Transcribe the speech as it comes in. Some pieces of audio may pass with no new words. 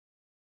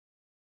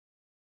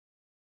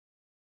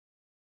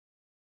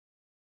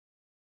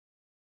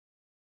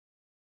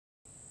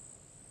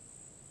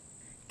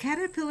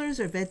Caterpillars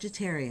are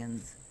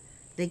vegetarians.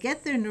 They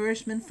get their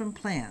nourishment from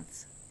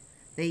plants.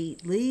 They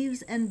eat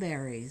leaves and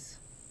berries.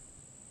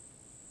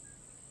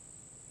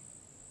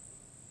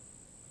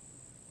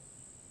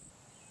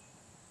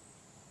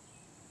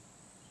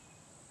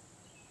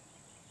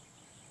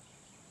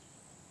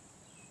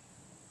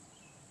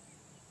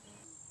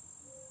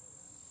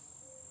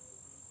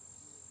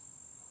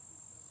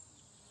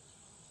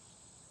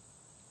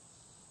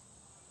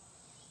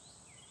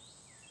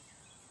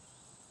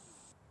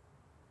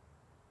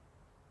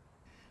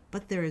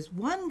 But there is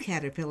one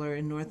caterpillar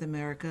in North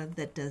America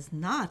that does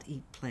not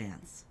eat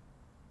plants.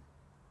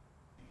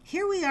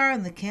 Here we are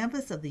on the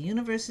campus of the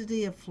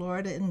University of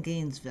Florida in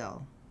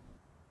Gainesville.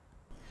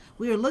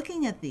 We are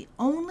looking at the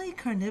only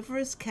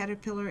carnivorous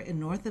caterpillar in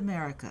North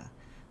America,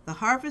 the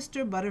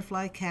harvester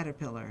butterfly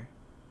caterpillar.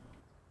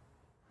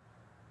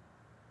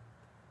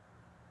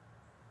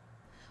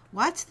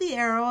 Watch the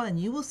arrow and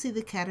you will see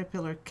the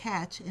caterpillar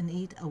catch and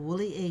eat a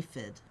woolly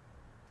aphid.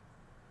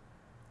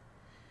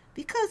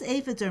 Because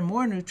aphids are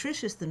more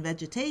nutritious than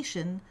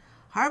vegetation,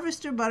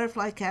 harvester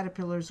butterfly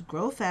caterpillars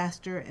grow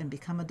faster and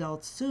become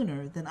adults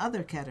sooner than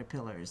other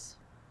caterpillars.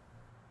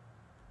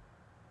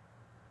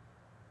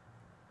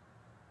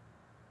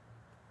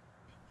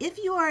 If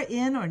you are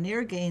in or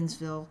near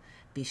Gainesville,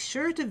 be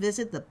sure to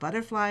visit the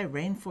Butterfly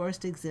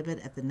Rainforest exhibit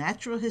at the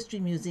Natural History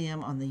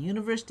Museum on the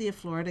University of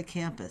Florida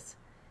campus.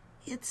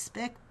 It's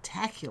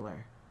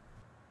spectacular.